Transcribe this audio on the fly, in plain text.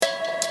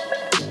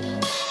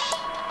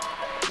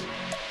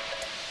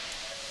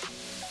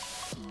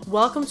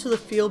Welcome to the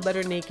Feel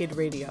Better Naked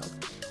Radio,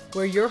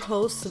 where your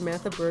host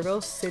Samantha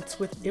Burgos sits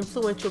with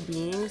influential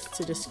beings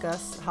to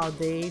discuss how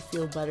they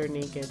feel better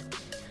naked.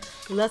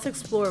 Let's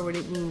explore what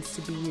it means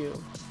to be you.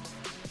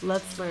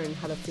 Let's learn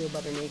how to feel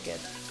better naked.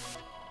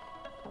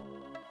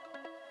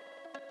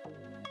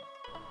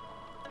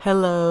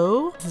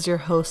 Hello, this is your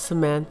host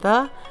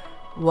Samantha.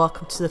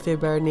 Welcome to the Feel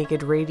Better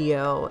Naked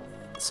Radio.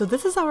 So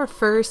this is our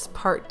first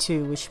part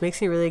 2, which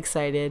makes me really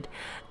excited,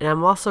 and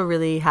I'm also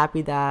really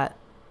happy that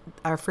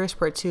our first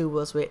part 2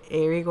 was with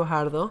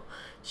Guajardo.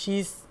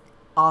 She's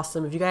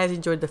awesome. If you guys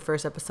enjoyed the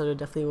first episode, you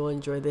definitely will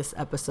enjoy this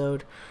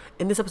episode.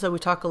 In this episode, we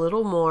talk a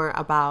little more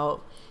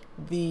about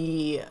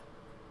the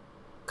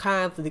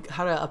how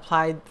to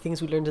apply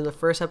things we learned in the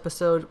first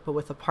episode, but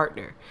with a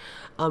partner.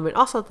 And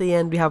also at the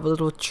end, we have a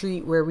little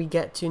treat where we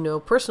get to know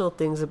personal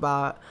things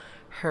about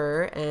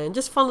her and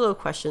just fun little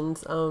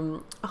questions.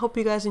 I hope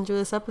you guys enjoy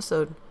this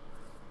episode.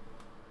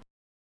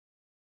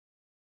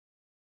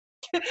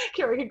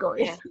 Can we go?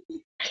 Yeah.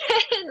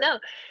 No.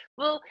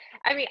 Well,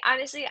 I mean,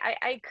 honestly,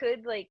 I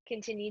could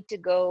continue to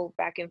go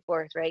back and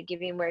forth, right?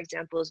 Giving more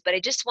examples, but I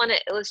just want to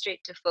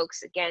illustrate to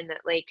folks again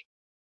that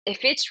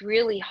if it's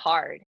really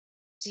hard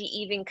to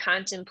even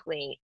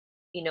contemplate,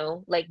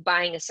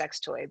 buying a sex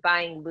toy,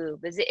 buying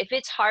lube, if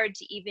it's hard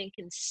to even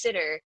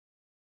consider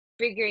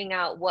figuring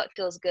out what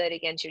feels good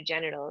against your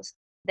genitals,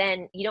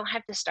 then you don't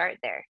have to start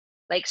there.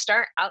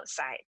 Start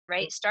outside,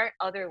 right? Start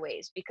other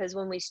ways, because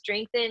when we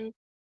strengthen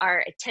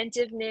our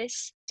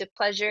attentiveness to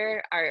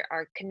pleasure,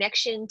 our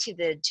connection to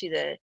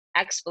the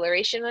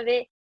exploration of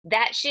it,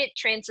 that shit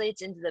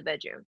translates into the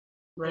bedroom.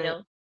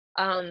 Right.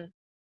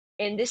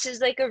 And this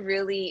is a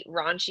really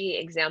raunchy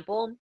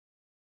example,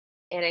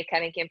 and I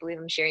kind of can't believe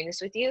I'm sharing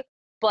this with you,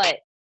 but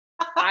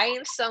I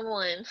am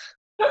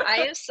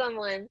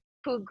someone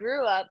who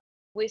grew up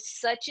with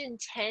such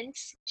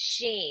intense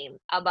shame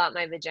about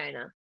my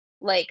vagina,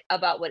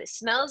 about what it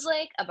smells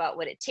like, about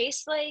what it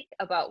tastes like,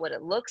 about what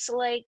it looks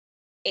like,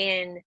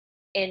 and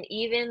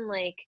even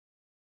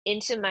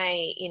into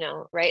my,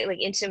 right,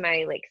 into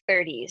my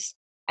 30s,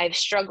 I've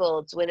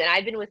struggled with it.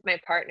 I've been with my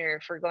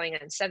partner for going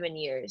on 7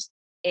 years,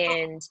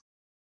 and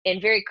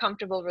very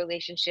comfortable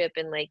relationship,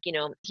 and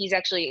he's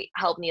actually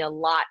helped me a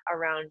lot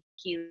around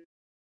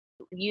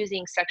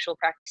using sexual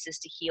practices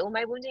to heal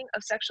my wounding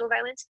of sexual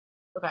violence.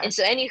 Okay. And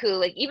so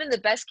anywho, even the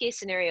best case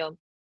scenario,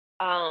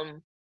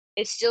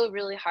 it's still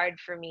really hard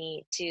for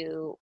me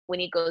to when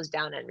he goes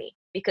down on me,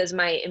 because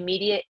my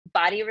immediate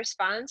body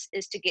response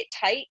is to get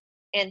tight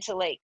and to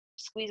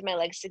squeeze my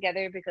legs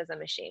together because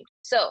I'm ashamed.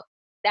 So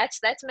that's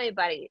my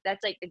body.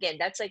 That's again,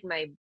 that's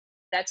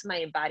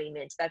my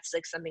embodiment. That's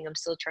something I'm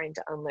still trying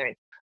to unlearn.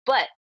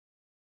 But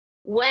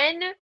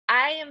when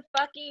I am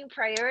fucking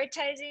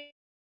prioritizing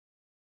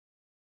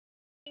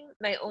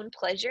my own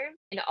pleasure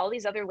in all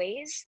these other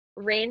ways,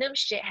 random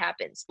shit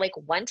happens.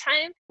 One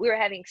time we were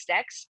having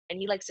sex and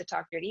he likes to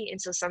talk dirty,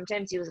 and so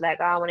sometimes he was like,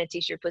 "Oh, I want to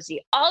taste your pussy."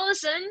 All of a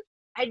sudden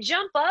I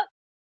jump up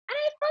and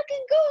I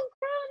fucking go and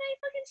crawl and I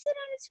fucking sit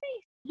on his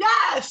face.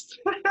 Yes.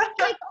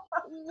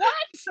 What?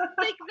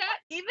 That,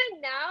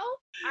 even now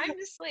I'm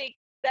just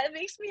that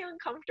makes me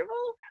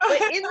uncomfortable.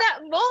 But in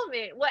that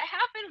moment, what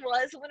happened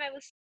was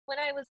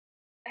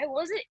I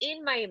wasn't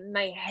in my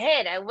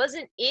head. I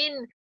wasn't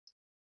in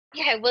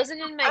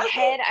my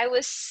head. I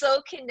was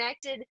so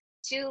connected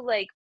to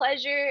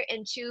pleasure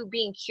and to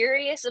being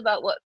curious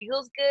about what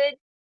feels good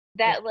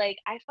that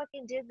I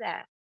fucking did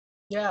that.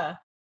 Yeah.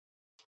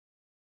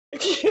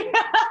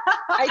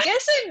 I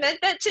guess I meant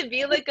that to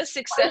be a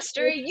success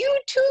story. You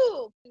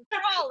too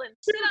crawl and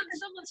sit on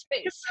someone's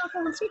face.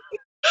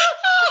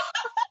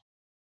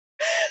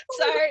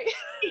 Sorry.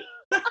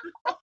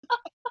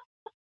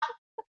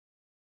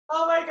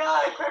 Oh my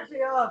god, it cracked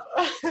me up.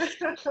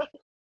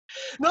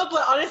 No,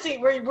 but honestly,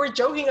 we're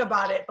joking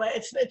about it, but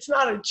it's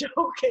not a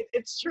joke.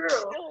 It's true.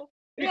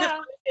 Because Yeah.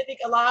 I think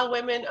a lot of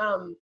women,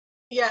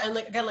 yeah, and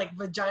again,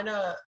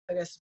 vagina, I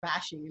guess,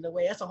 bashing in a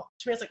way. To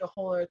me, it's a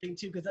whole other thing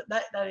too, because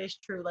that is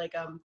true. I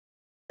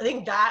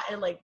think that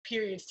and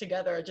periods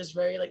together are just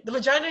very the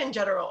vagina in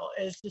general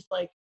is just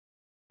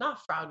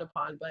not frowned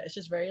upon, but it's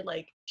just very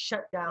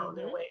shut down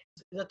in a way.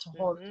 That's a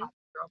whole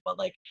topic,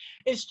 but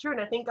it's true,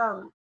 and I think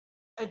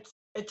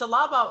it's a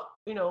lot about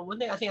one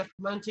thing I think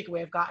one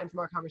takeaway I've gotten from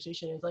our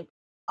conversation is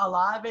a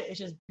lot of it is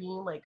just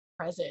being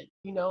present,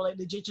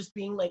 legit just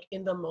being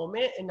in the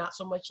moment and not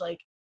so much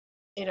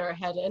in our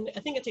head. And I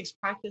think it takes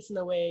practice in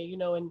a way,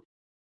 and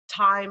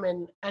time.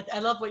 And I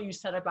love what you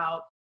said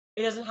about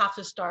it doesn't have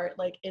to start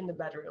in the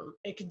bedroom.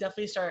 It could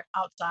definitely start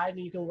outside,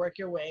 and you can work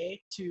your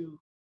way to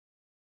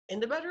in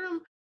the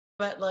bedroom.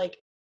 But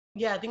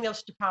yeah, I think that was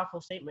such a powerful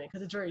statement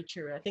because it's very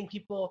true. I think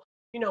people,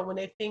 when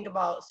they think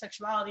about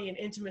sexuality and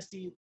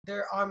intimacy,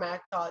 their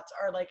automatic thoughts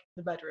are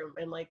the bedroom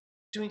and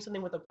doing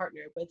something with a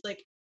partner. But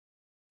it's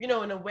in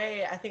a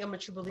way, I think I'm a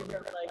true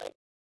believer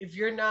if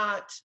you're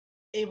not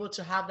able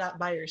to have that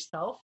by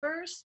yourself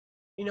first,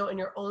 in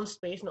your own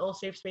space, an own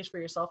safe space for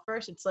yourself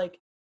first, it's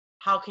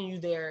how can you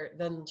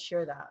then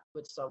share that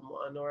with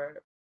someone,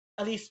 or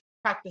at least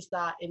practice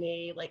that in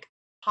a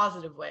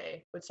positive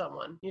way with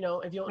someone,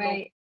 if you don't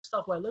know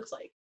yourself what it looks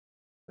like.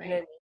 You know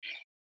Right. what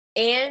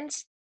I mean?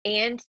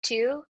 And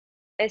too,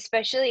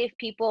 especially if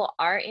people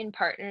are in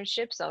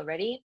partnerships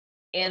already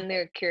Mhm. and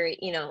they're curious,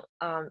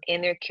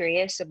 and they're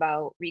curious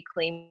about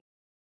reclaiming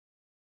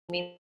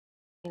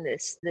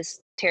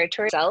this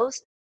territory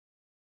themselves,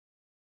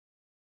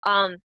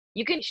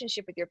 you can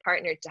relationship with your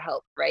partner to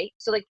help, right?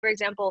 So like for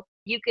example,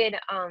 you could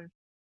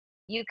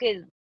you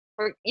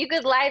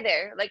could lie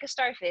there like a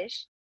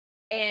starfish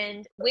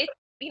and with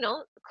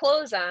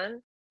clothes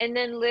on, and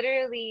then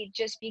literally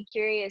just be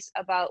curious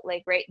about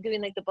like right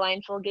doing like the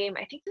blindfold game.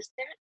 I think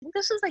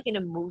this was like in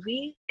a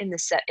movie in the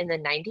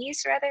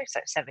 90s, rather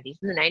 70s,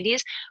 in the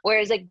 90s,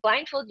 whereas like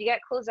blindfold, you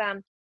got clothes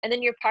on, and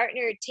then your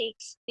partner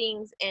takes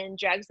things and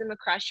drags them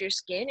across your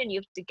skin and you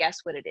have to guess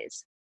what it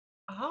is,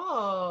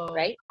 Oh,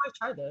 right? I might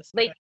try this.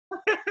 Like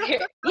Okay.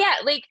 yeah,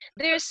 like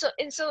there's so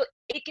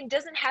it can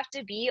doesn't have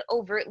to be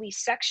overtly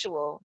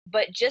sexual,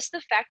 but just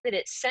the fact that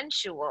it's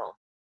sensual,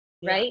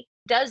 Yeah, right?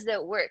 Does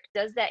that work?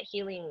 Does that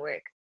healing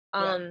work?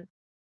 yeah. Um,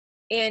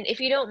 and if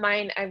you don't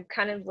mind, I'm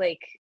kind of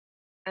like,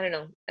 I don't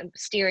know, I'm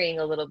steering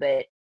a little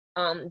bit.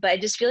 But I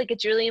just feel like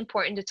it's really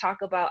important to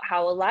talk about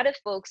how a lot of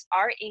folks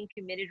are in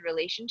committed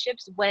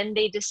relationships when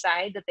they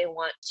decide that they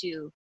want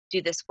to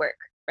do this work,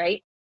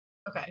 right?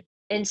 Okay.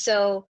 And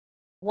so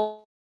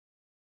one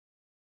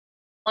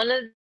one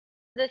of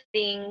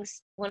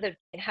one of the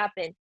can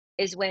happen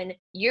is when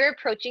you're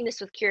approaching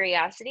this with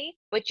curiosity,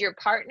 but your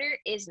partner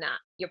is not.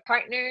 Your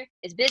partner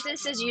is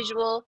business as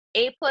usual,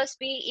 A plus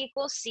B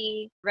equals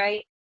C,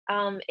 right?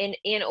 And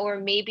or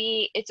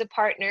maybe it's a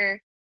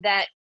partner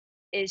that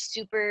is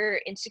super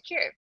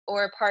insecure,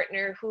 or a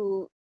partner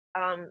who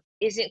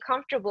isn't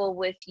comfortable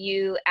with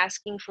you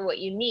asking for what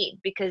you need,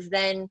 because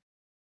then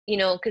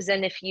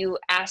if you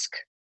ask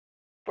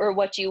for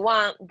what you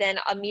want, then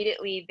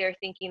immediately they're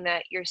thinking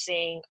that you're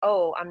saying,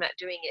 oh, I'm not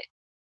doing it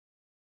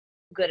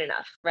good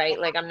enough, right?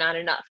 Like I'm not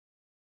enough,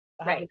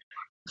 I right?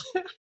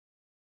 haven't.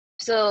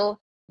 So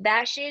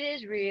that shit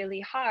is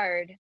really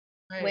hard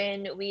Right.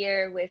 when we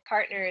are with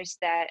partners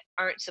that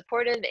aren't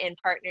supportive and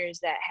partners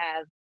that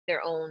have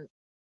their own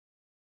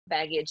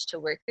baggage to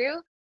work through.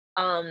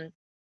 Um,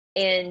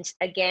 and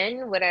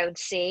again, what I would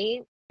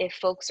say if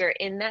folks are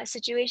in that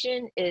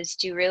situation is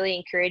to really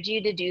encourage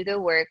you to do the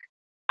work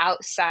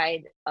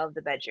outside of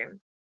the bedroom, Mm.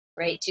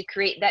 right? To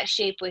create that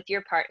shape with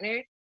your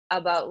partner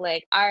about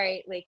like, all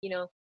right, like,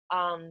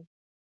 um,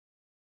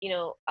 you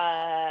know,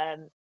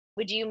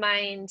 would you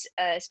mind,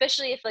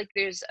 especially if like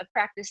there's a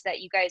practice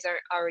that you guys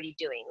aren't already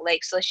doing?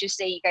 Like, so let's just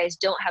say you guys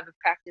don't have a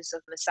practice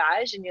of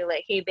massage, and you're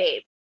like, hey,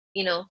 babe,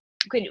 you know,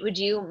 would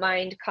you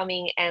mind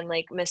coming and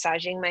like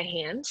massaging my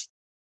hands?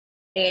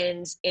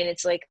 And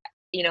it's like,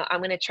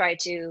 I'm gonna try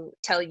to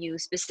tell you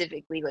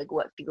specifically like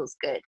what feels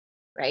good,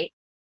 right?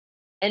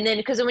 And then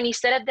because when you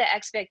set up the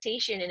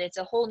expectation and it's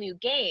a whole new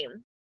game,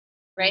 Mm.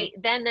 right?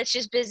 Then that's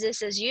just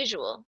business as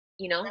usual,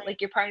 Right. like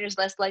your partner's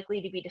less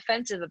likely to be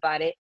defensive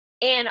about it.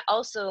 And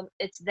also,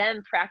 it's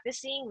them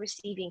practicing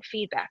receiving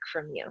feedback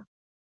from you,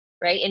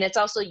 right? And it's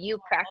also you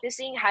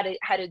practicing how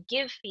to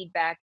give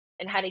feedback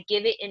and how to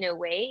give it in a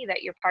way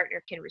that your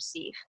partner can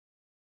receive,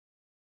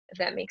 if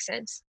that makes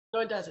sense.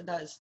 No, it does. It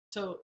does.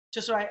 So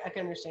just so I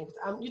can understand,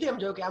 because you think I'm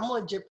joking. I'm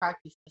legit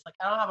practice this. Like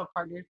I don't have a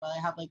partner, but I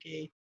have like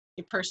a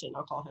person.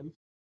 I'll call him.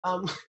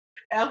 Um,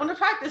 and I'm gonna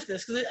practice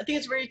this because I think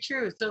it's very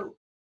true. So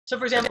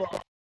for example,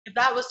 if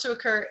that was to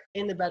occur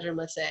in the bedroom,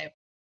 let's say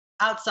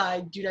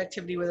outside, do an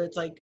activity, whether it's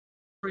like,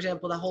 for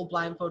example, the whole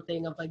blindfold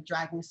thing of like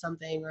dragging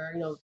something or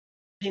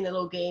playing a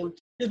little game.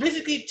 It's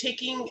basically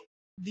taking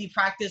the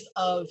practice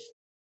of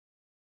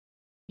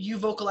you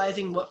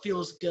vocalizing what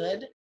feels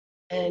good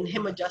and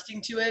him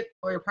adjusting to it,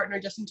 or your partner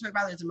adjusting to it,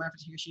 rather, it doesn't matter if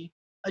it's he or she,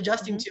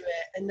 adjusting Hmm. to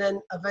it, and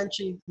then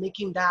eventually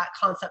making that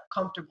concept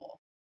comfortable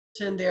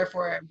to then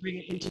therefore bring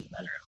it into the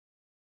bedroom.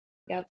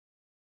 Yep.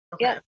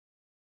 Okay. Yep.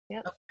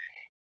 Yep. Okay.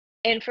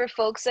 And for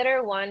folks that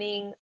are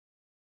wanting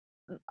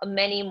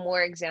many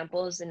more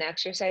examples and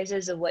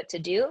exercises of what to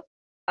do,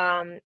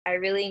 I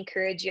really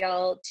encourage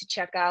y'all to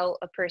check out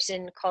a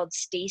person called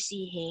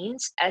Stacy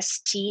Haynes,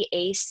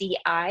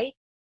 Stacihaines.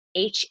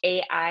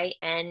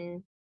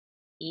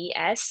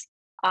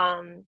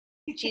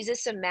 She's a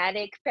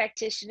somatic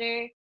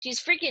practitioner.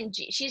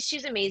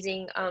 She's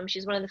amazing.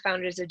 She's one of the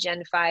founders of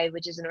Gen 5,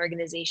 which is an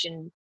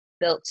organization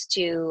built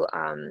to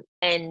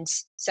end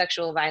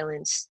sexual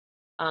violence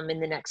in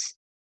the next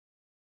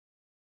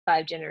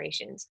 5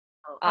 generations.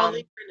 I'll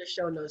link Um, her in the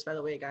show notes, by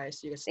the way, guys,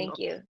 so you guys can Thank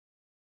all. you.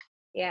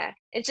 Yeah.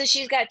 And so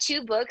she's got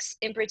two books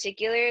in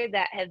particular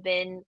that have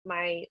been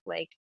my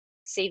like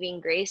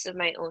saving grace of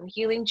my own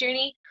healing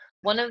journey.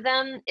 One of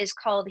them is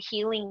called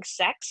Healing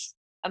Sex,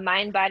 a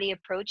mind body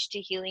approach to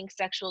healing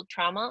sexual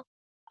trauma.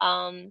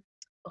 Um,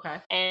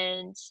 Okay.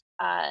 and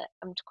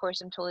of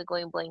course, I'm totally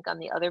going blank on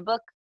the other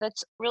book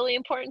that's really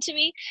important to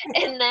me.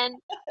 And then,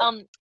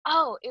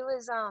 oh, it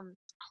was, I'm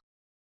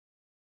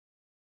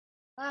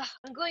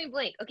going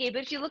blank. Okay,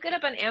 but if you look it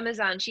up on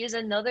Amazon, she has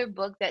another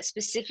book that's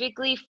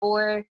specifically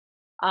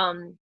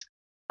um,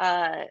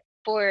 uh,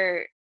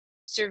 for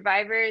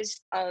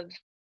survivors of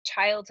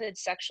childhood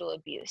sexual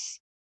abuse.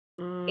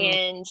 Mm,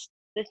 And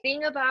the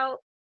thing about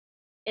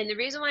and the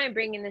reason why I'm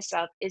bringing this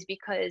up is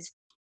because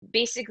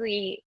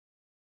basically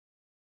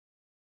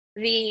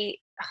the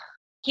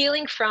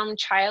healing from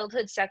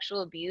childhood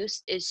sexual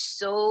abuse is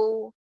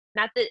so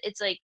not that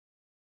it's like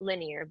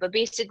linear, but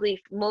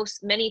basically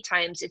many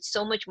times it's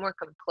so much more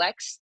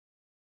complex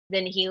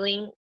than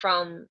healing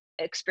from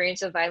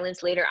experience of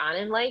violence later on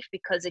in life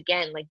because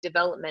again, like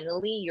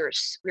developmentally,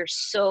 we're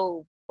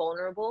so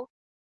vulnerable.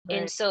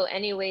 And Right. so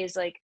anyways,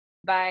 like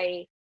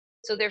by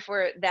so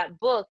therefore that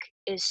book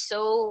is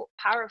so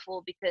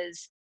powerful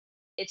because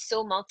it's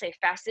so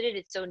multifaceted,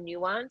 it's so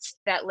nuanced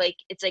that like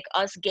it's like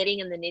us getting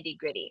in the nitty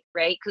gritty,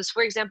 right? Because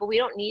for example, we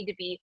don't need to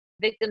be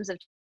victims of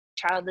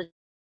childhood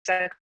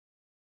sexual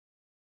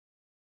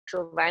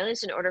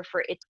violence in order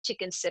for it to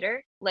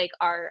consider like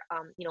our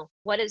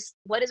what is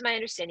my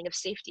understanding of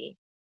safety,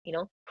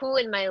 who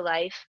in my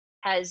life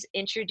has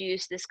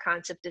introduced this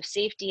concept of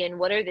safety and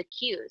what are the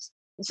cues.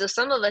 And so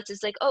some of us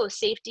is like, oh,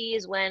 safety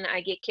is when I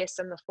get kissed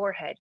on the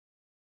forehead,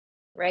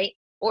 right?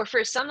 Or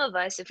for some of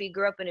us, if we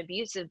grew up in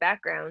abusive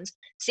backgrounds,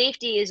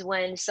 safety is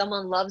when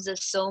someone loves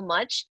us so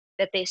much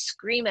that they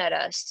scream at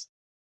us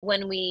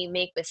when we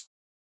make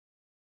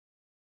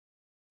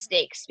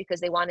mistakes because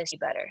they want to see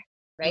better,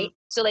 Mm, right?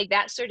 So like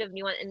that sort of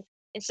nuance,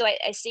 and so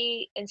I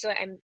see, and so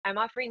I'm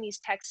offering these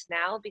texts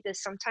now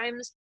because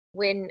sometimes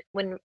when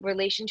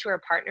relation to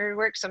our partner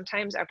work,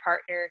 sometimes our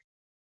partner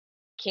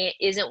can't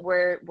isn't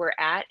where we're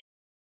at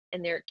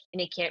and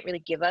they can't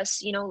really give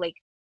us like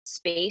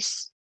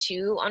space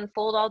to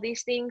unfold all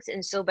these things.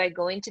 And so by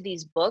going to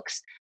these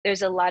books,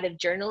 there's a lot of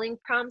journaling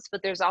prompts,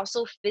 but there's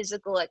also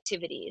physical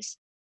activities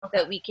okay.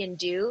 that we can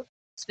do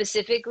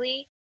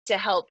specifically to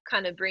help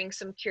kind of bring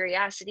some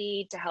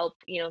curiosity, to help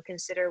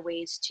consider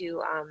ways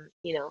to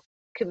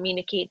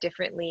communicate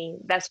differently.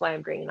 That's why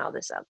I'm bringing all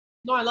this up.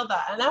 No, I love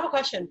that. And I have a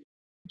question.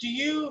 Do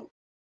you,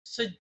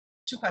 so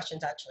two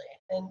questions actually,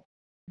 and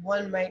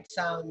one might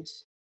sound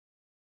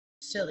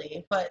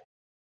silly, but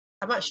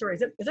I'm not sure.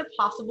 Is it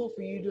possible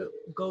for you to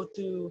go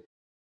through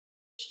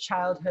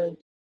childhood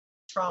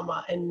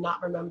trauma and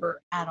not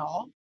remember at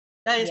all?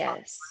 That is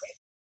possible. Yes,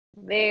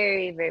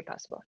 very very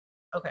possible.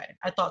 Okay,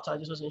 I thought so. I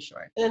just wasn't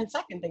sure. And then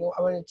second thing,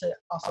 I wanted to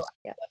also,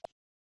 Yeah.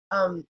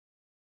 um,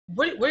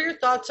 what are your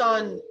thoughts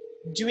on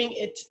doing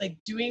it, like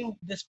doing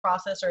this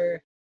process,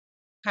 or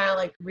kind of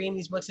like reading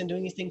these books and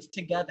doing these things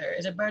together?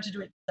 Is it better to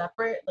do it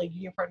separate, like you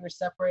and your partner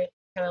separate,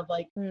 kind of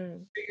like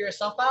Mm. figure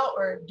yourself out,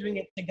 or doing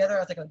it together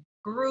as like a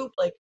group?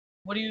 Like,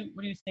 what do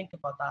you think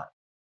about that?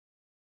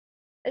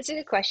 That's a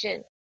good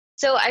question.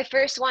 So I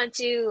first want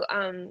to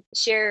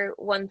share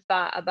one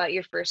thought about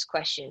your first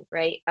question,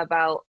 right?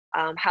 About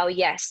how,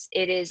 yes,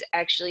 it is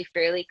actually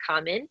fairly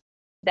common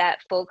that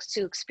folks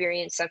who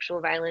experience sexual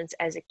violence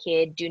as a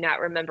kid do not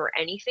remember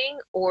anything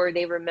or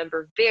they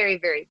remember very,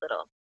 very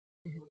little.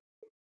 Mhm.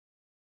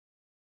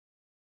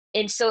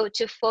 And so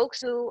to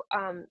folks who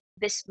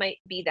this might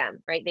be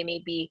them, right? They may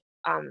be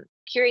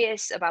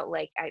curious about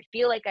like, I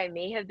feel like I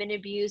may have been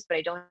abused, but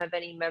I don't have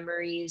any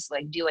memories.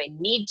 Like, do I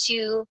need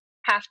to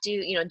have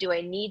to, do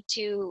I need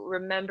to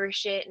remember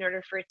shit in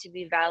order for it to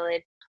be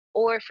valid?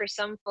 Or for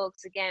some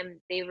folks, again,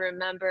 they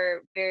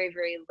remember very,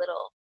 very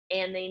little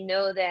and they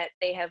know that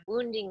they have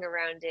wounding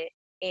around it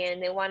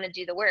and they want to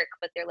do the work,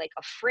 but they're like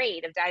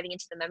afraid of diving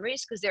into the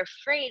memories because they're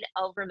afraid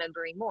of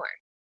remembering more.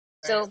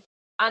 Right. So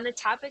on the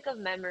topic of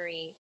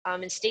memory,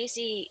 and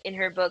Stacy in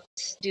her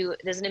books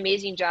does an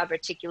amazing job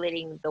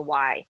articulating the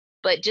why.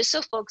 But just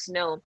so folks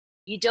know,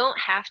 you don't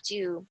have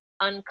to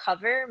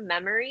uncover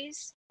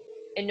memories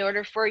in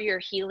order for your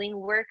healing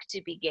work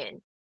to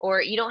begin,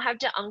 or you don't have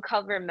to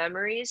uncover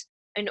memories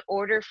in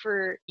order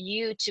for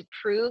you to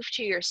prove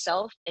to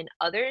yourself and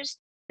others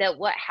that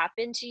what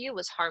happened to you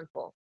was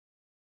harmful.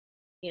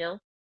 You know,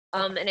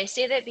 Okay. and I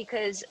say that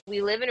because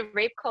we live in a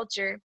rape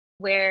culture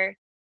where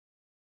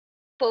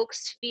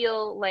folks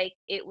feel like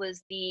it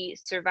was the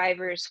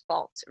survivor's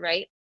fault,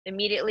 right?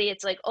 Immediately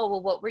it's like, oh,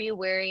 well, what were you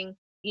wearing?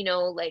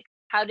 Like,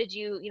 how did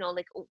you,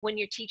 like when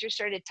your teacher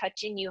started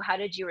touching you, how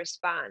did you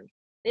respond?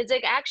 It's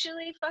like,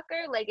 actually,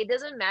 fucker, like, it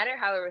doesn't matter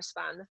how I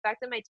respond. The fact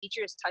that my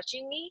teacher is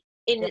touching me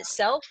in Yeah.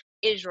 itself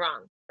is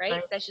wrong, right?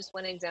 Right. That's just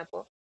one example.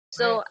 Right.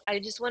 So I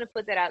just want to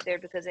put that out there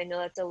because I know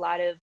that's a lot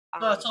of,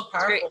 No, it's so it's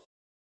very, powerful.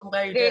 I'm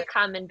glad you very did.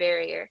 common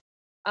barrier.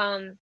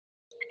 Um,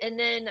 and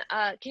then,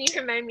 can you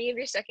remind me of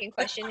your second Second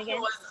question question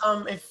again?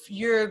 was, if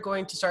you're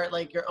going to start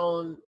like your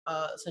own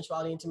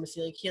sensuality,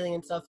 intimacy, like healing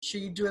and stuff,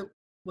 should you do it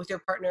with your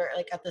partner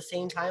like at the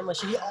same time? Like,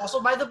 should he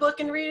also buy the book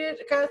and read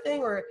it, kind of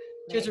thing, or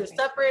should you Right, do it right.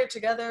 separate,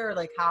 together, or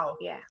like how?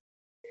 Yeah,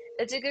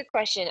 that's a good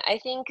question. I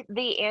think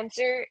the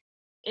answer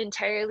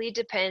entirely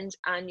depends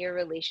on your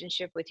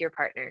relationship with your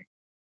partner.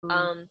 Mm,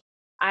 Um,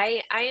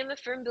 I am a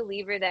firm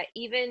believer that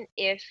even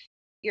if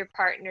your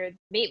partner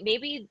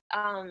maybe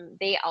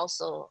they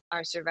also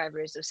are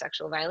survivors of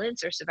sexual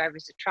violence or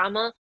survivors of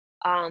trauma,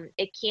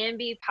 it can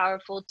be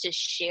powerful to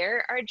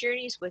share our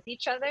journeys with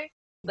each other.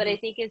 But mhm. I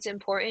think it's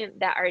important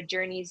that our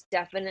journeys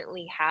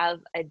definitely have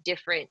a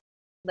different,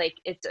 like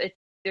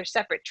they're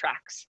separate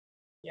tracks,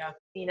 Yeah.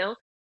 you know,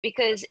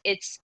 because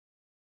it's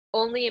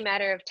only a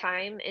matter of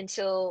time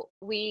until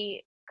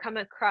we come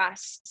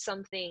across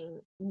something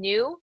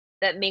new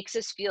that makes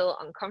us feel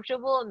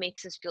uncomfortable,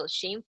 makes us feel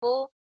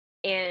shameful,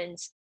 and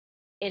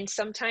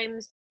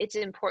sometimes it's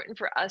important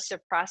for us to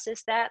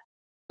process that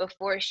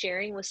before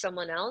sharing with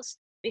someone else,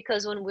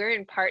 because when we're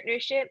in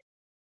partnership,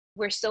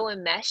 we're so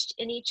enmeshed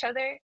in each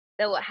other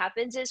that what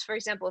happens is, for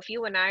example, if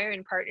you and I are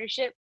in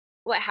partnership,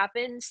 what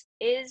happens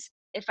is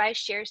if I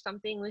share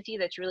something with you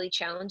that's really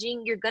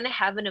challenging, you're going to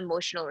have an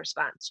emotional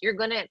response. You're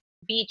going to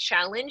be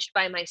challenged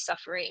by my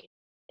suffering.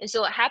 And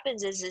so what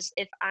happens is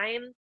if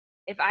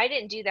I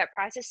didn't do that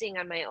processing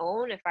on my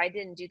own, if I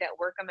didn't do that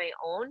work on my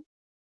own,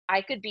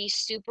 I could be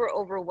super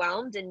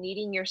overwhelmed and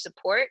needing your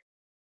support,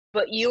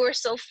 but you are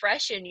so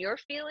fresh in your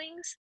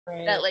feelings that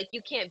Right. like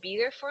you can't be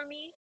there for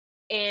me.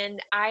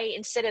 And I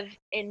instead of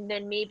and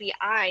then maybe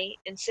I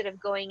instead of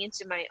going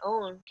into my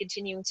own,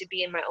 continuing to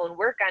be in my own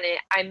work on it,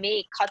 I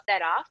may cut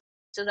that off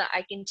so that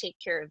I can take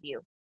care of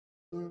you,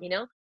 Mm. you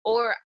know?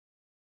 Or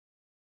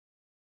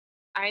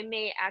I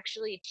may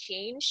actually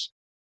change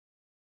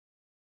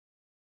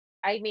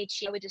I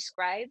would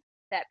describe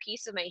that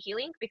piece of my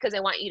healing because I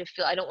want you to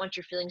feel I don't want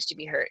your feelings to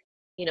be hurt,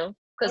 you know?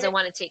 Because I Okay.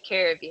 want to take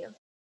care of you.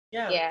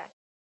 Yeah. Yeah.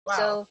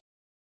 Wow.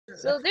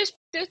 So That's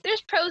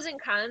there's pros and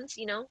cons,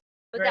 you know,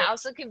 but that right.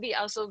 also can be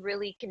also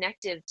really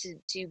connective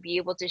to be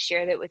able to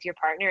share that with your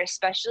partner,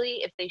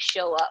 especially if they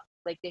show up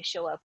like they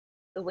show up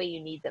the way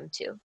you need them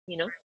to, you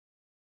know?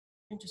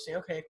 Interesting.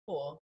 Okay,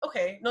 cool.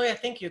 Okay. No, yeah,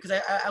 thank you. Because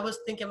I was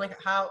thinking like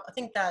how I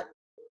think that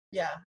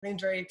yeah, I think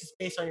it's very just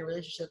based on your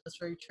relationship. That's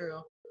very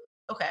true.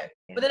 Okay.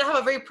 But Yeah. then I have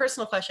a very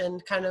personal question,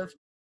 kind of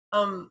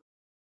um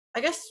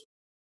I guess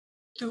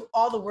through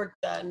all the work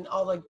done,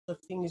 all like the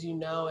things you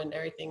know and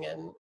everything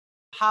and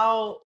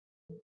how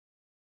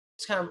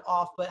it's kind of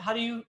off, but how do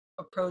you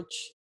approach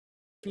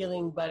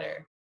feeling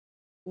better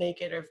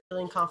naked or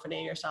feeling confident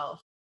in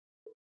yourself?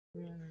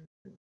 Mm,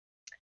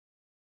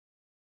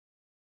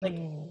 Like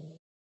mm.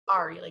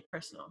 Ari, like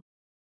personal.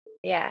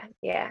 Yeah,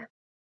 yeah.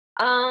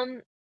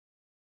 Um,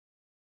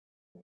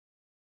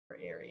 For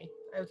Ari.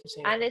 I was just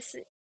saying that.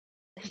 honestly,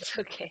 it's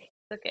okay.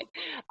 Okay.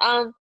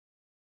 Um,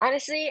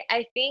 honestly,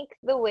 I think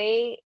the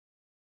way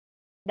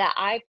that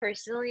I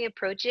personally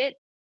approach it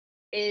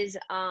is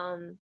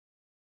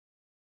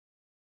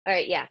all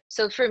right, yeah.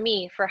 So for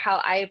me, for how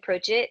I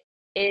approach it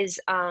is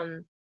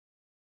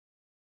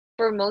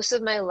for most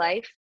of my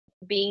life,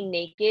 being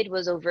naked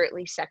was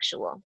overtly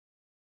sexual.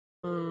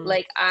 Mm,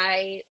 Like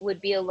I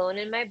would be alone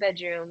in my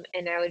bedroom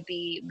and I would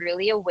be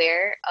really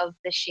aware of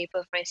the shape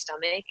of my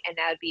stomach and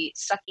I would be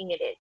sucking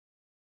it in.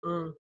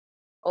 mm,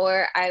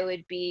 Or I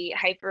would be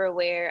hyper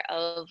aware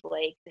of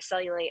like the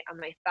cellulite on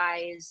my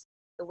thighs,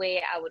 the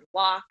way I would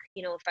walk,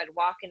 you know, if I'd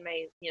walk and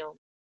my, you know,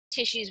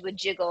 tissues would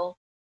jiggle,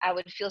 I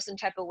would feel some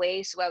type of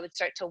way. So I would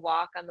start to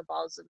walk on the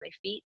balls of my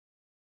feet,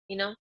 you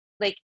know?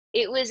 Like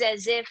it was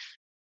as if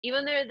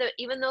even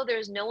though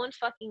there's no one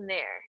fucking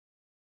there,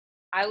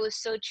 I was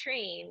so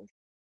trained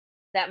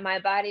that my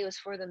body was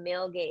for the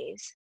male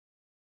gaze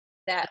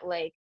that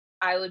like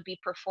I would be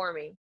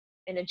performing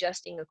and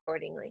adjusting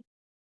accordingly.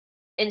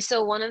 And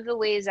so one of the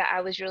ways that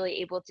I was really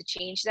able to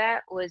change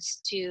that was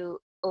to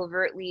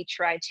overtly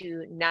try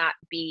to not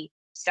be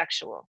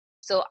sexual.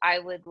 So I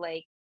would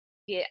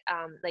get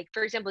like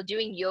for example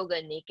doing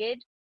yoga naked.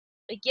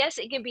 Like yes,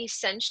 it can be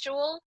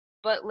sensual,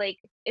 but like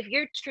if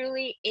you're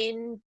truly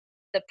in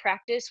the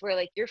practice where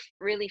like you're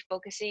really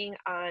focusing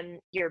on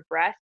your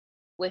breath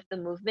with the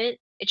movement,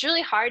 it's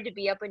really hard to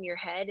be up in your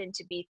head and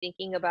to be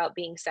thinking about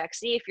being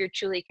sexy if you're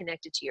truly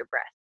connected to your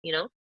breath, you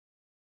know?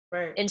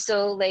 right. And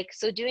so like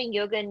so doing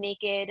yoga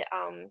naked,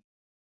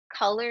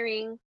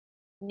 coloring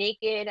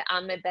naked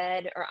on my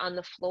bed or on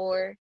the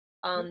floor,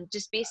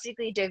 just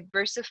basically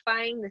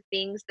diversifying the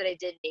things that I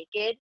did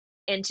naked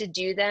and to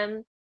do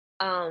them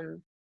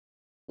um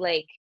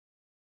like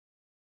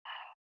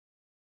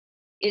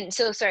and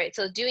so sorry,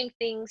 so doing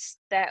things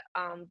that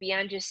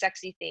beyond just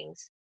sexy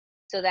things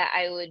so that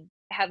I would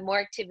have more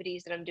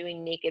activities that I'm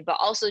doing naked, but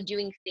also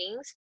doing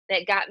things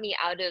that got me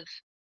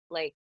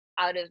like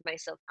out of my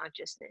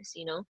self-consciousness,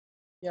 you know?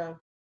 Yeah.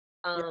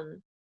 Yeah.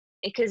 Um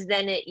because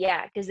then it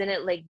yeah, because then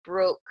it like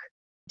broke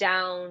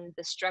down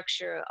the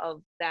structure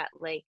of that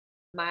like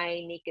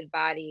my naked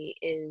body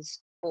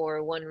is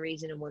for one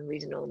reason and one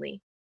reason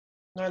only,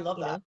 No, I love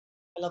you that. know?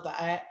 I love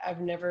that.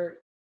 I've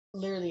never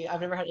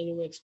had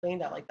anyone explain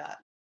that like that.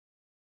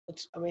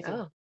 It's amazing.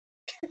 Oh.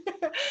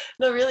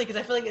 No, really, because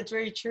I feel like it's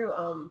very true.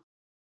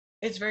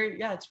 It's very,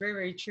 yeah, it's very,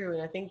 very true.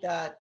 And I think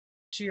that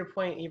to your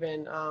point,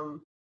 even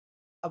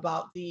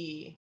about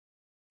the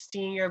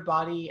seeing your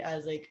body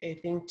as like a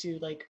thing to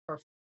like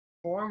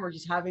perform or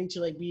just having to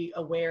like be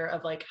aware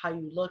of like how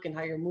you look and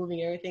how you're moving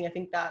and everything. I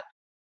think that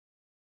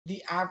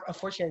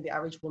unfortunately the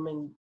average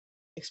woman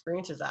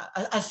experiences that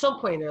at some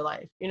point in their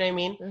life. You know what I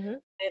mean? Mhm.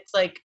 It's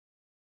like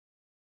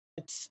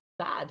it's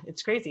sad.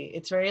 It's crazy.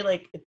 It's very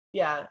like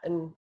yeah,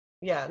 and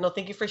yeah. No,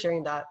 thank you for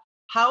sharing that.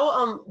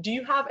 How do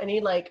you have any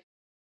like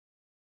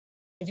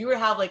if you were to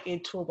have like a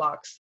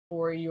toolbox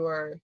for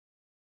your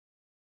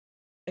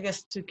I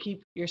guess to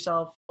keep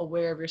yourself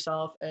aware of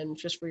yourself and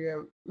just for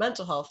your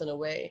mental health in a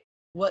way,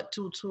 what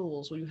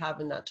tools will you have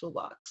in that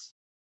toolbox?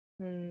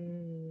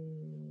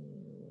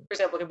 Hmm. For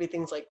example, it could be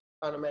things like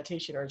on a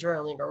meditation or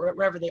journaling or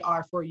wherever they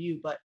are for you.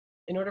 But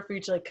in order for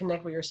you to like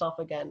connect with yourself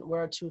again, what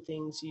are two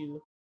things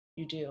you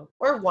do,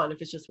 or one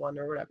if it's just one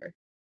or whatever?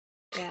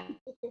 Yeah.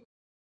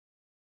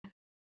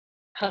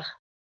 Huh.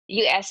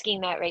 You asking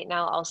that right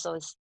now also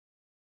is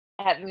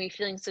having me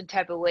feeling some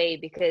type of way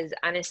because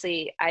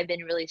honestly, I've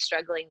been really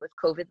struggling with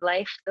COVID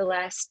life the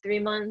last 3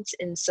 months.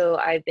 And so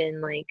I've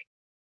been like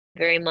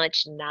very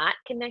much not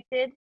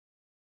connected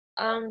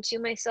to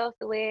myself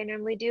the way I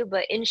normally do.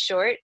 But in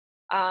short,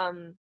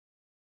 um,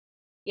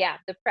 yeah,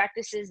 the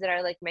practices that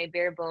are like my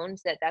bare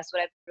bones, that's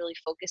what I've been really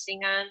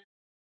focusing on,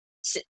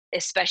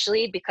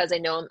 especially because I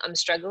know I'm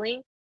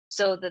struggling.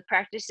 So the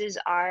practices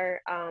are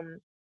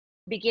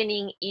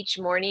beginning each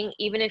morning,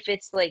 even if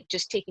it's like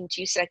just taking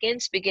 2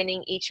 seconds,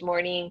 beginning each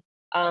morning,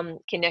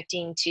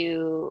 connecting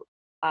to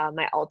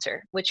my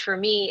altar, which for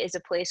me is a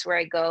place where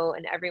I go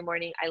and every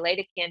morning I light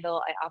a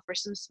candle, I offer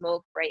some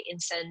smoke, bright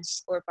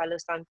incense or palo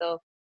santo,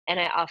 and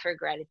I offer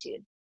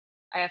gratitude.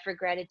 I offer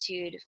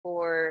gratitude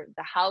for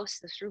the house,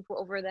 the roof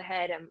over the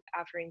head. I'm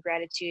offering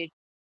gratitude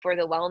for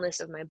the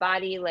wellness of my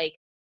body. Like,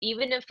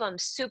 even if I'm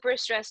super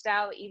stressed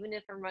out, even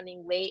if I'm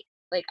running late,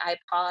 like I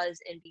pause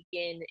and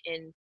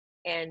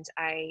and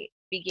I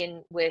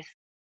begin with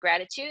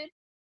gratitude.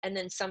 And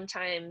then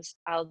sometimes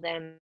I'll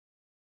then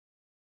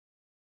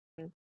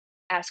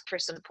ask for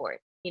support.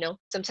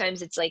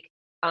 Sometimes it's like,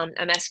 I'm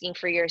asking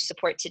for your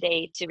support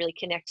today to really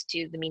connect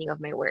to the meaning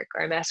of my work,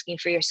 or I'm asking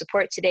for your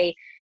support today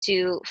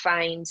to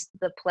find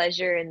the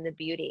pleasure and the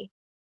beauty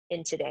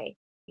in today.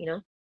 You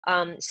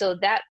know, so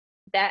that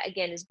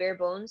again is bare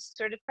bones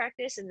sort of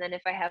practice. And then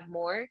if I have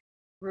more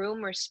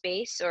room or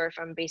space, or if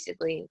I'm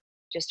basically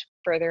just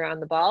further on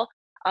the ball,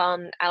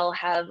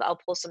 I'll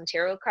pull some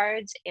tarot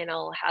cards and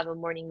I'll have a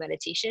morning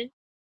meditation.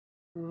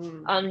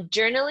 Mm.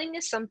 Journaling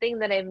is something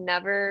that it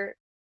never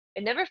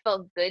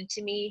felt good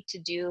to me to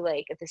do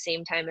like at the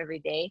same time every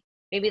day.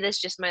 Maybe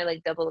that's just my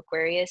like double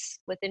Aquarius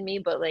within me,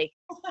 but like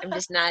I'm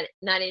just not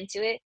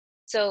into it.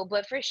 So,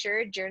 but for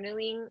sure,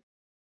 journaling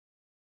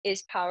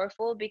is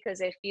powerful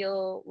because I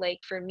feel like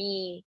for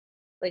me,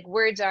 like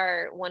words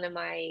are one of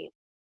my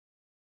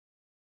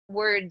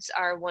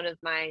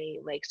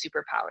like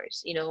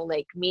superpowers,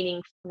 like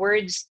meaning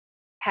words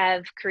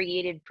have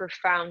created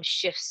profound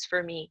shifts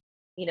for me,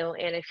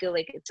 and I feel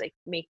like it's like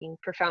making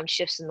profound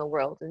shifts in the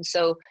world. And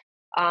so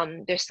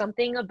there's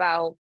something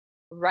about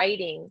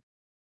writing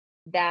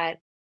that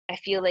I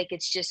feel like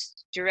it's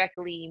just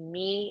directly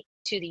me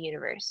to the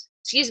universe.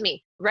 Excuse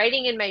me,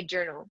 writing in my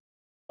journal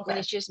when Okay.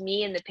 it's just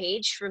me and the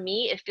page, for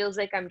me, it feels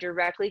like I'm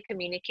directly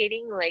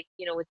communicating, like,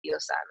 with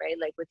Yosa, right?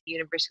 Like with the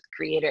universe, with the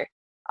creator.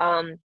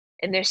 Um,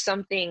 and there's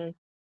something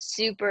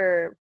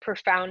super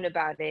profound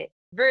about it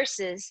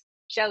versus,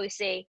 shall we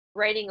say,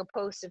 writing a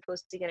post and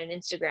posting it on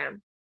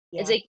Instagram.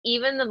 It's Yeah. like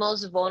even the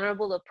most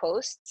vulnerable of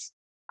posts,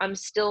 I'm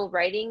still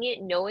writing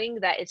it knowing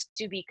that it's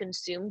to be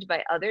consumed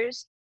by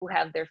others who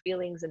have their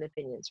feelings and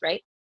opinions,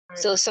 right? All right.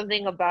 So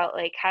something about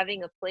like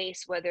having a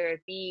place, whether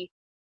it be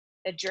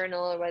a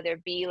journal or whether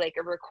it be like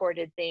a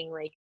recorded thing,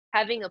 like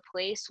having a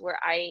place where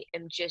I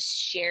am just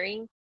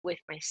sharing with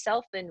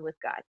myself and with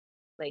God.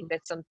 Like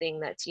that's something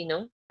that's,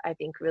 I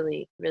think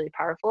really, really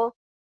powerful.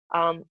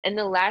 And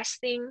the last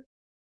thing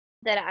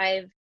that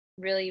I've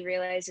really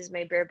realized is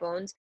my bare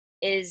bones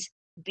is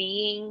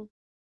being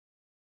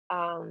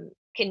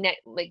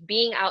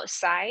being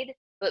outside,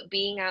 but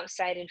being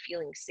outside and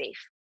feeling safe.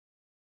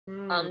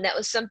 Mm. That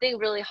was something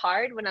really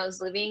hard when I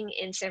was living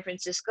in San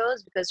Francisco,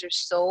 is because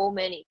there's so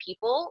many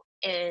people,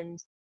 and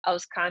I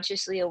was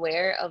consciously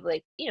aware of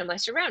like, my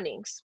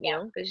surroundings,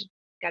 because you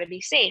gotta be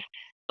safe.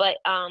 But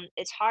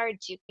it's hard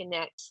to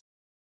connect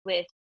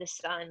with the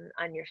sun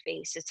on your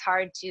face. It's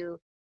hard to,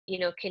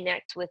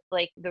 connect with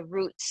like the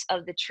roots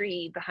of the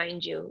tree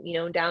behind you,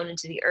 down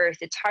into the earth.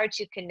 It's hard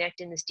to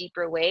connect in this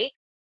deeper way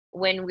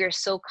when we're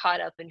so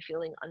caught up in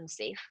feeling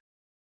unsafe.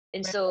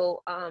 And Right.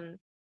 so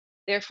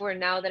therefore,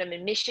 now that I'm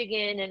in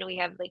Michigan and we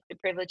have like the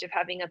privilege of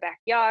having a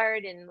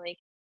backyard, and like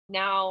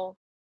now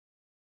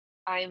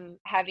I'm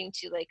having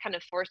to like kind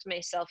of force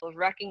myself of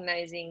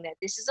recognizing that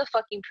this is a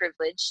fucking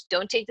privilege.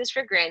 Don't take this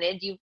for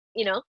granted.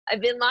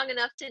 I've been long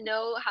enough to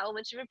know how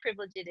much of a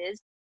privilege it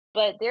is,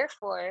 but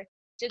therefore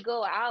to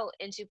go out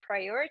and to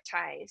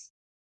prioritize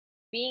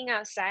being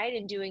outside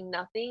and doing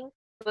nothing,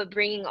 but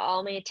bringing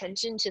all my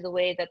attention to the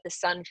way that the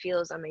sun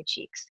feels on my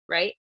cheeks,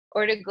 right?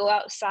 Or to go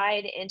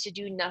outside and to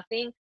do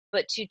nothing,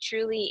 but to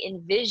truly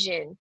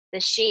envision the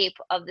shape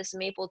of this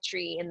maple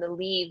tree and the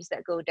leaves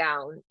that go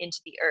down into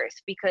the earth.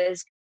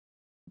 Because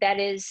that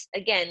is,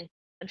 again,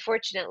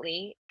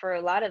 unfortunately, for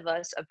a lot of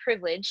us, a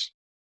privilege,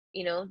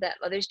 that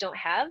others don't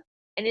have.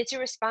 And it's a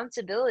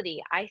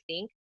responsibility, I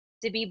think,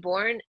 to be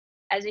born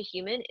as a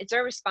human. It's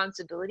our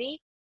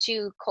responsibility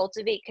to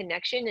cultivate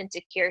connection and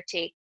to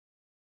caretake,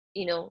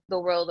 the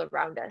world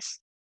around us.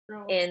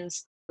 Girl. And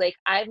like,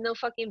 I have no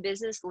fucking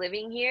business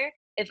living here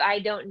if I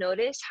don't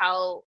notice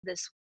how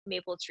this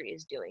maple tree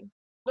is doing.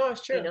 No,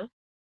 it's you true. know?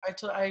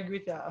 I agree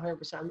with that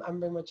 100%. I'm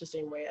very much the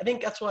same way. I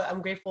think that's what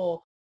I'm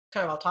grateful,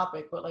 kind of off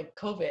topic, but like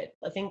COVID,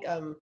 I think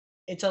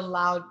it's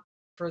allowed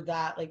for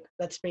that, like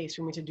that space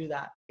for me to do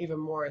that even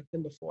more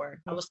than before.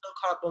 I Mhm. was so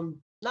caught up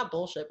on not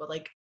bullshit, but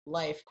like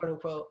life, quote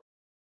unquote,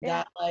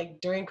 Yeah, that like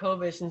during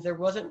COVID, since there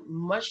wasn't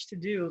much to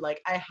do,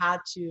 like I had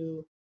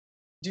to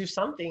do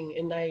something,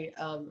 and I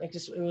like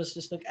just it was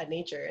just look at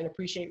nature and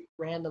appreciate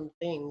random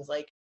things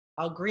like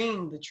how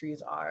green the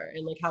trees are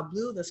and like how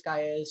blue the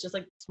sky is, just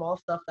like small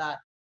stuff that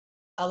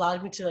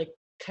allowed me to like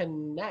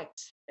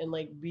connect and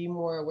like be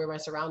more aware of my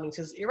surroundings.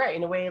 Because you're right,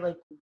 in a way, like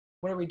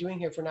what are we doing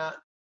here if we're not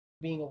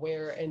being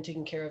aware and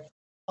taking care of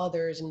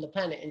others and the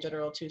planet in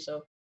general too?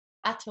 So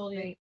I totally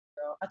agree, right.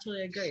 girl. I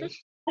totally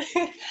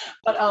agree.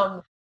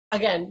 But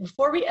again,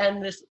 before we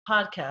end this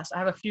podcast, I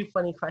have a few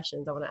funny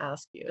questions I want to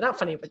ask you. Not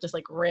funny, but just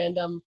like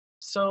random,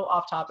 so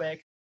off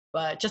topic,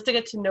 but just to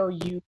get to know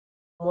you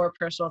more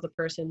personal as a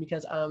person,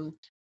 because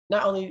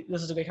not only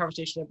this is a great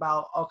conversation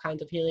about all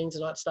kinds of healings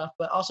and all that stuff,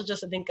 but also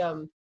just I think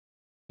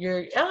you're,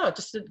 I don't know,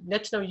 just to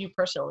get to know you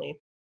personally.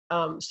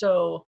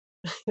 So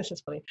this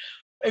is funny.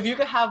 If you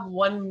could have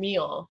one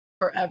meal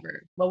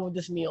forever, what would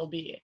this meal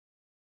be?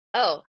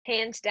 Oh,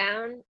 hands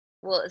down.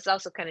 Well, it's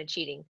also kind of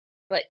cheating,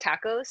 but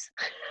tacos.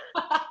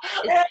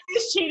 Is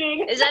It's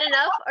cheating. is that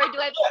enough, or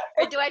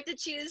do I have to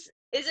choose?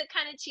 Is it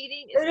kind of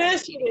cheating? It's It kind of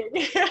is cheating.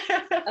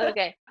 cheating.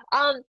 Okay.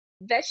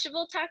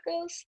 Vegetable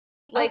tacos,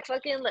 Okay. like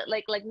fucking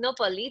like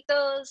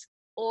nopalitos,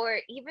 or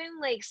even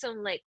like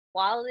some like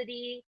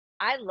quality.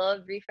 I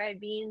love refried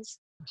beans.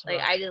 Like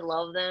I I just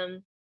love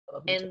them.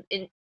 love you too.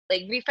 And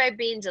like refried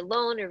beans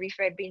alone, or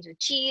refried beans with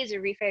cheese,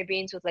 or refried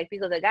beans with like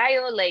pico de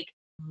gallo. Like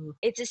Mm.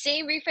 it's the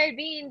same refried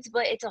beans,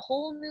 but it's a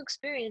whole new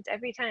experience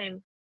every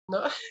time.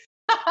 No.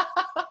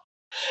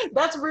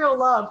 That's real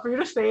love. For you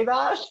to say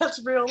that,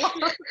 that's real love.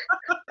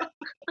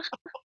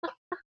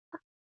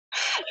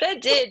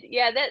 That did,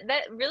 yeah.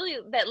 That really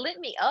that lit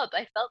me up.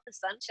 I felt the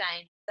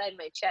sunshine inside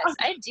my chest.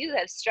 I do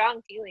have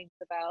strong feelings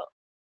about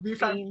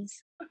Refried.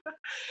 beans.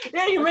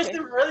 Yeah, you Okay.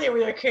 mentioned earlier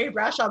with your Carrie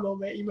Bradshaw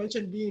moment. You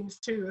mentioned beans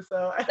too,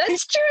 so I think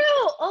That's true.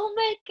 Oh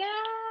my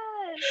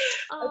gosh.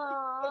 I think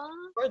Aw.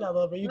 for that a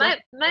little bit. You don't.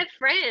 My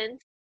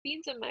friends.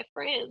 Beans are my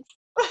friends.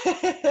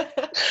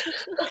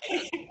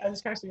 I'm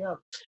just cracking up.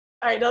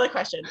 All right, another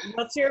question.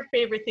 What's your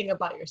favorite thing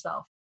about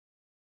yourself?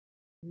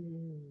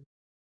 Mm.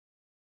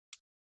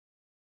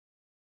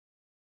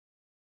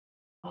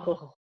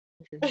 Oh,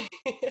 this is-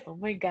 oh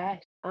my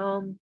gosh.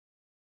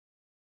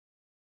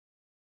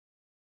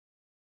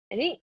 I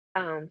think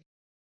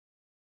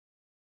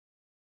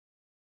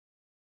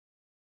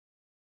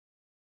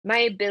my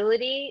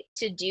ability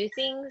to do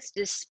things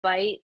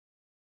despite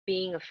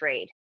being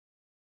afraid.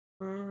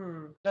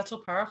 That's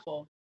so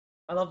powerful.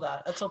 I love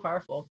that. That's so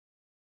powerful.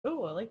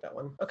 Ooh, I like that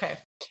one. Okay.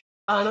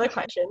 Another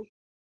question.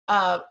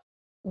 Uh,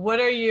 what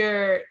are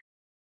your,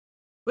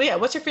 well, yeah,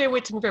 what's your favorite way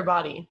to move your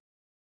body?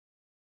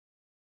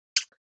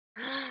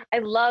 I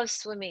love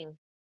swimming.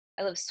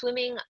 I love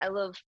swimming. I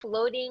love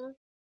floating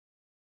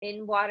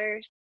in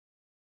water.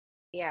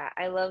 Yeah,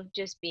 I love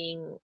just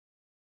being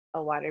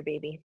a water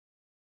baby.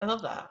 I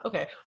love that.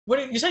 Okay.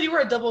 You said you were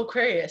a double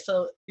Aquarius,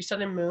 so your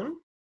sun and moon?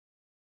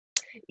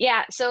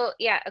 Yeah, so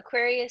yeah,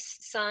 Aquarius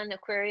sun,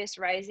 Aquarius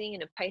rising,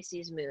 and a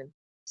Pisces moon.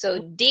 So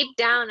deep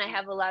down, I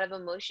have a lot of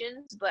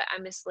emotions, but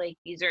I'm just like,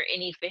 these are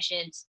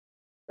inefficient.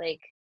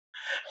 Like,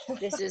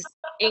 this is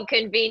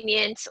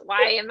inconvenient.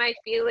 Why am I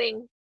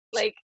feeling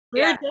like,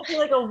 You're yeah,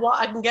 definitely like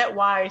I can get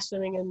why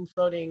swimming and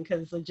floating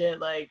because legit,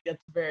 like,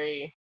 that's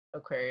very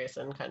Aquarius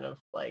and kind of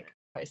like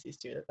Pisces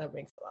too. That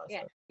makes a lot of yeah,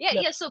 sense. yeah,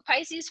 No, yeah. So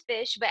Pisces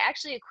fish, but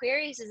actually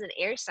Aquarius is an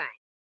air sign.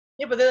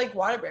 yeah, but they're like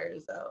water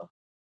bears though.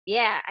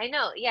 Yeah, I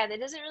know. Yeah, that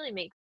doesn't really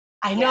make,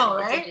 I yeah, know,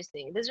 it's right?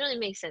 interesting. It doesn't really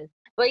make sense.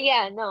 But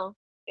yeah, no,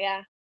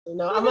 yeah.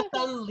 I'm a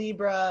sun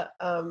Libra,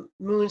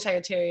 moon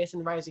Sagittarius,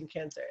 and rising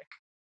Cancer.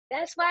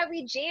 That's why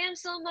we jam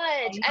so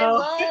I much. I know.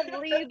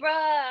 love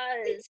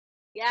Libras.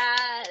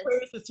 Yes.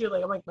 Aquarius too.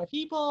 Like I'm like my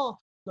people.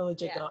 No,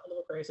 legit Yeah. though. I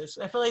love Aquarius.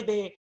 I feel like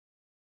they,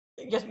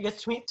 I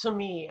guess to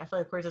me, I feel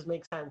like Aquarius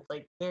makes sense.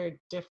 Like they're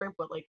different,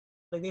 but like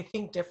they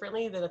think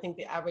differently than I think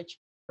the average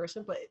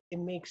person. But it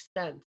makes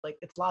sense. Like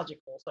it's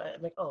logical. So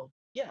I'm like, oh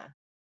yeah,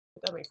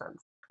 that makes sense.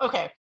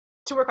 Okay,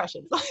 two more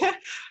questions.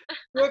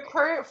 Your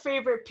current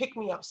favorite pick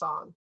me up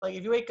song? Like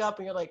if you wake up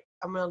and you're like,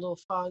 I'm in a little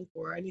funk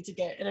or I need to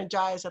get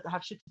energized, I have to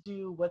have shit to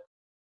do. What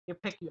your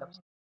pick me up Oh,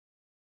 song?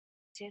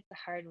 see, it's a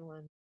hard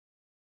one.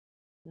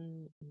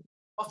 Mm, mm,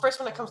 Well, mm, first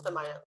one that comes to mm.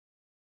 mind.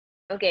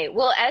 Okay,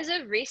 well, as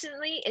of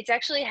recently, it's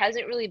actually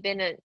hasn't really been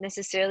a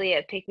necessarily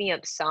a pick me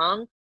up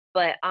song,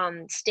 but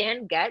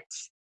Stan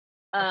Getz,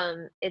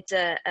 it's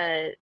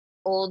a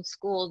old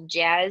school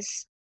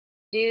jazz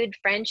dude,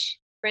 French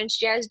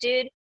jazz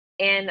dude,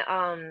 and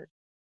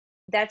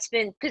that's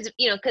been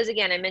because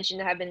again, I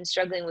mentioned I've been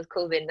struggling with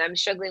COVID and I'm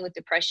struggling with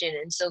depression.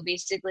 And so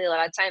basically, a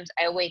lot of times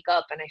I wake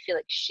up and I feel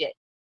like shit,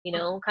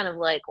 kind of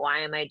like, why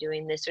am I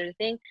doing this sort of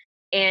thing?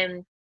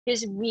 And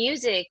his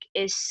music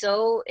is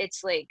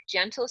it's like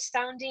gentle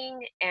sounding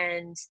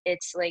and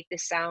it's like the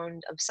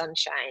sound of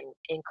sunshine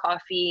and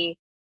coffee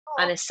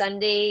on Oh, a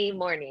Sunday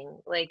morning.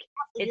 Like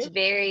yeah. it's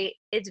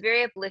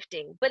very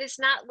uplifting, but it's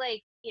not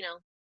like,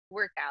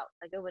 workout.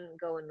 Like I wouldn't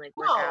go and like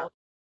work No, out,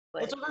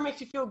 but it's whatever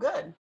makes you feel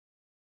good.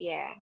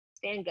 yeah,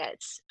 Stan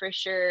Getz for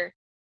sure.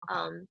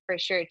 Okay. For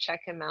sure check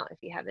him out if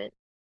you haven't.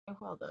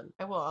 Well done.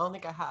 I will. I don't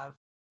think I have.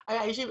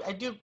 I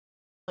do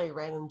play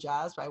random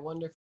jazz, but I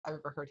wonder if I've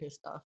ever heard his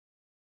stuff.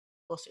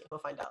 We'll see. We'll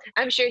find out.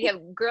 I'm sure you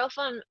have girl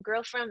from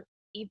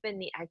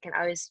even I can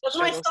always That's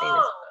my struggle saying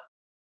this. song.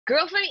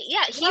 Girlfriend,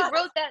 yeah, he Yes.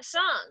 wrote that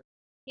song.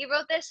 He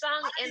wrote that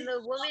song, and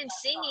the woman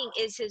singing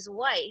is his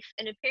wife.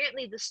 And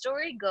apparently, the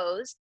story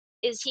goes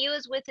is he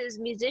was with his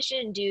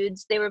musician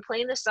dudes. They were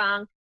playing the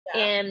song,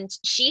 Yeah. and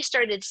she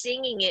started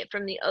singing it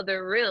from the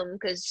other room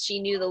because she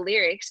knew the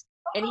lyrics.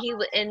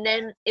 And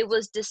then it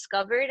was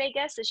discovered, I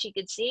guess, that she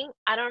could sing.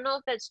 I don't know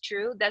if that's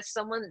true. That's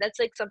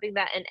like something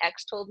that an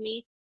ex told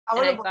me, I and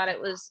want to I believe thought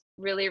it was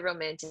really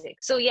romantic.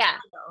 So yeah,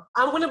 though.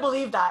 I'm gonna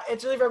believe that.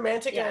 It's really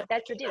romantic and I yeah, like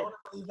that's the it. I dude. want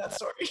to believe that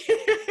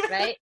story.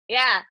 Right?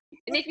 Yeah.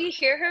 And if you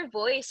hear her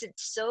voice,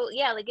 it's so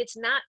yeah, like it's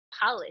not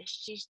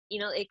polished. She's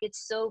like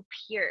it's so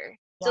pure.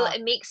 So Yeah.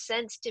 it makes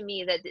sense to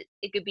me that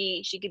it could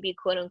be she could be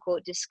quote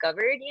unquote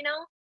discovered,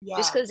 just Yeah.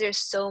 because there's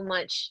so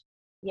much,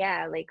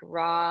 yeah, like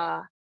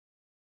raw,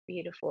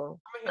 beautiful.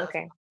 I'm gonna hear that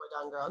song Okay. for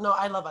Down Girl. No,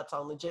 I love that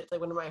song. Legit. It's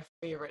like one of my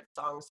favorite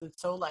songs.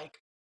 It's so like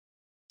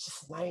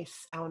just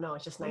nice. I don't know.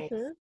 It's just nice.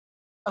 Mm-hmm.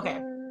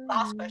 Okay.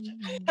 Last question.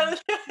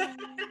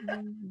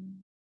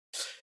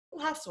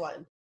 Last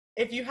one.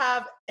 If you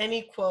have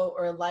any quote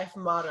or life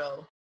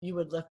motto you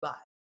would live by.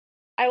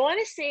 I want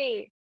to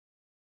say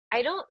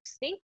I don't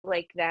think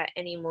like that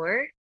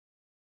anymore,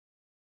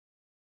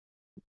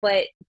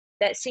 but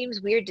that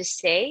seems weird to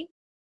say.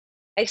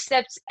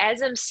 Except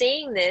as I'm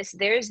saying this,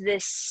 there's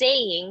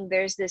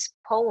this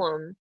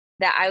poem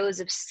that I was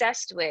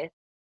obsessed with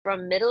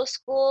from middle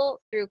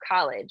school through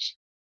college.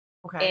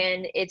 Okay.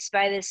 And it's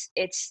by this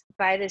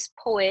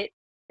poet.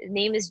 His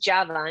name is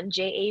Javan,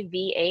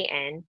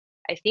 Javan.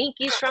 I think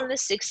he's from the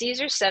 60s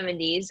or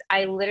 70s.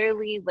 I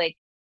literally like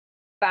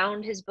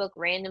found his book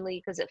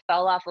randomly because it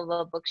fell off of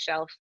a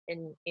bookshelf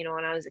and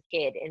when I was a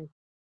kid.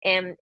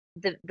 And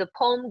the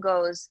poem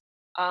goes,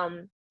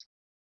 um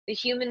the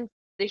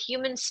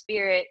human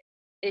spirit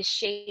is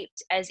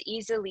shaped as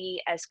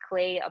easily as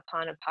clay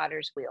upon a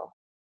potter's wheel.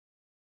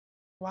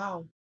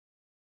 Wow.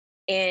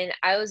 And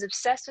I was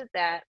obsessed with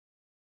that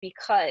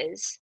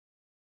because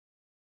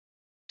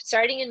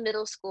starting in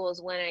middle school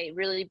is when I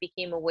really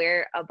became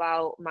aware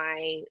about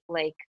my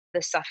like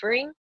the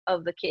suffering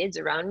of the kids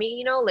around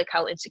me, like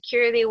how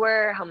insecure they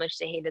were, how much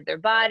they hated their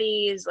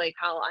bodies, like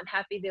how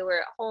unhappy they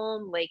were at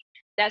home. Like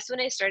that's when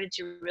I started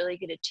to really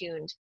get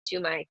attuned to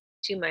my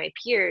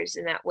peers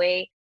in that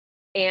way.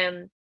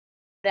 And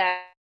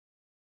that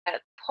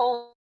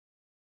poem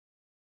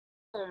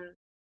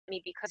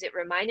me because it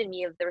reminded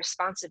me of the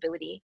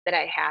responsibility that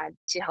I had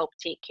to help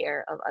take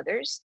care of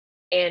others,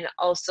 and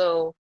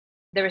also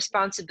the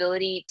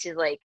responsibility to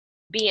like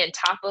be on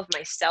top of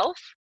myself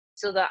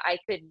so that I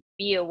could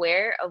be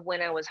aware of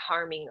when I was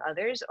harming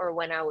others or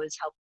when I was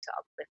helping to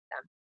uplift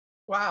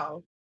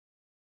Wow.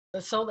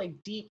 That's so like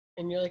deep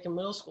and you're like in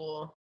middle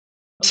school.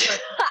 I'm them. sorry.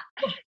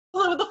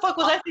 What the fuck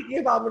was I thinking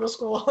about middle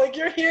school? Like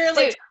you're here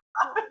like Dude,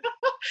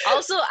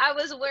 also I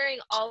was wearing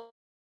all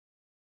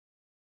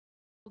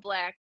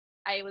black.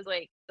 I was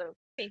like, so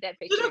paint that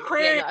it's an picture. Yeah, no,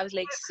 Aquarius. I was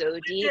like so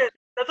deep. Legit.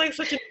 That's like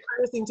such an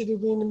Aquarius thing to do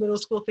being in middle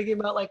school, thinking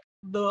about like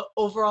the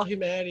overall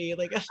humanity.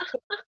 Like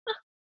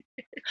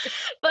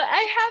But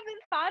I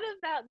haven't thought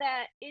about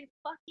that in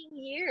fucking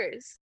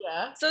years.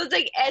 yeah. So it's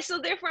like, so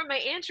therefore my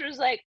answer is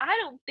like, I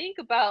don't think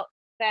about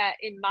that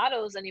in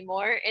mottos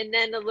anymore. And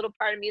then the little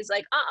part of me is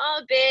like,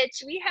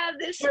 bitch, we have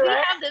this, You're we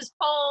right. have this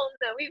poem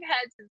that we've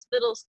had since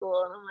middle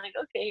school. And I'm like,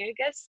 okay, I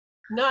guess,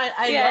 No,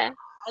 yeah.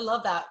 I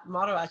love that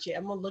motto actually.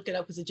 I'm gonna look it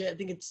up because I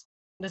think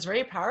that's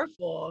very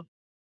powerful.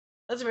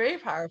 That's very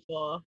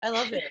powerful. I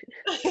love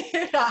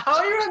it. How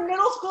are you in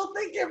middle school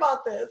thinking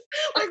about this?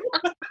 Like,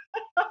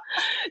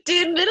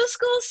 Dude, middle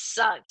school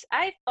sucked.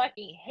 I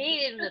fucking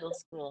hated middle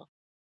school.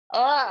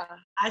 Ah,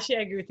 actually,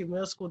 I agree with you.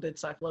 Middle school did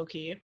suck, low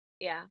key.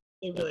 yeah,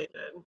 It really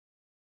did.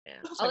 yeah.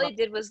 Let's talk All I about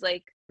did was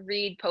like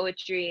read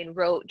poetry and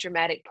wrote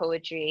dramatic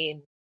poetry.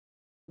 And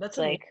that's it's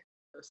amazing.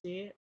 like,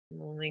 See,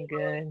 oh my god.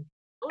 I'm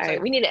All sorry.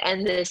 right, we need to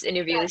end this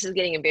interview. This is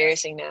getting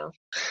embarrassing now.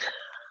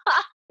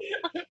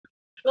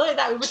 Really,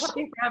 that we've been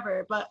talking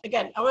forever. But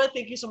again, I want to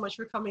thank you so much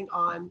for coming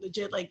on.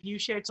 Legit, like you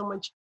shared so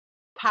much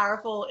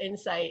powerful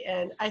insight,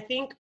 and I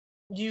think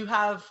you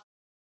have,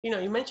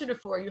 you mentioned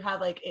before you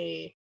had like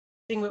a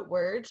thing with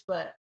words,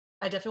 but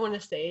I definitely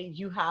want to say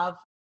you have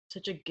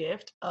such a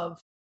gift of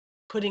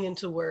putting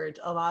into words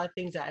a lot of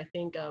things that I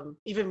think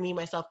even me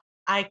myself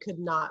I could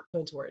not put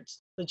into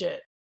words.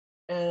 Legit.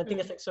 And I think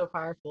it's Mm. like so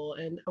powerful.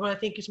 And I want to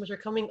thank you so much for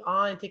coming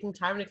on, taking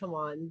time to come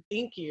on.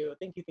 Thank you.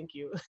 Thank you. Thank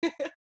you.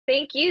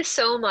 Thank you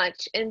so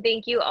much. And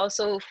thank you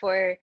also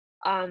for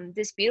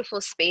this beautiful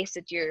space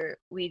that you're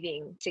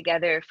weaving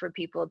together for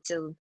people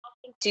to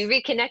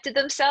reconnect to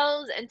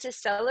themselves and to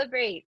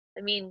celebrate.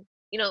 I mean,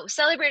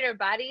 celebrate our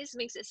bodies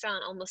makes it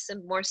sound almost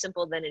more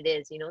simple than it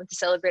is. To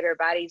celebrate our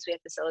bodies, we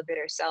have to celebrate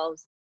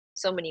ourselves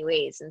so many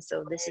ways. And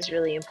so this is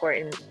really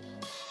important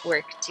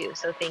work too.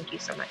 So thank you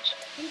so much.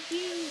 Thank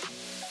you.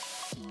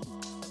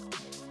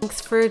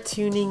 Thanks for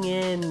tuning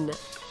in.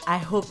 I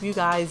hope you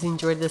guys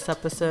enjoyed this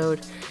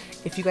episode.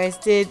 If you guys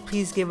did,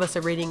 please give us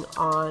a rating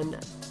on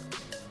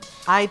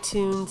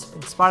iTunes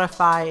and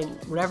Spotify and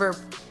whatever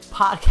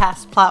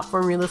podcast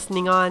platform you're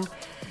listening on.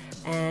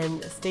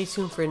 And stay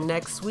tuned for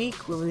next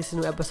week. We'll release a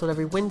new episode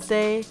every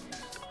Wednesday.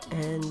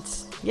 And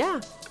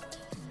yeah,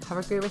 have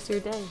a great rest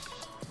of your day.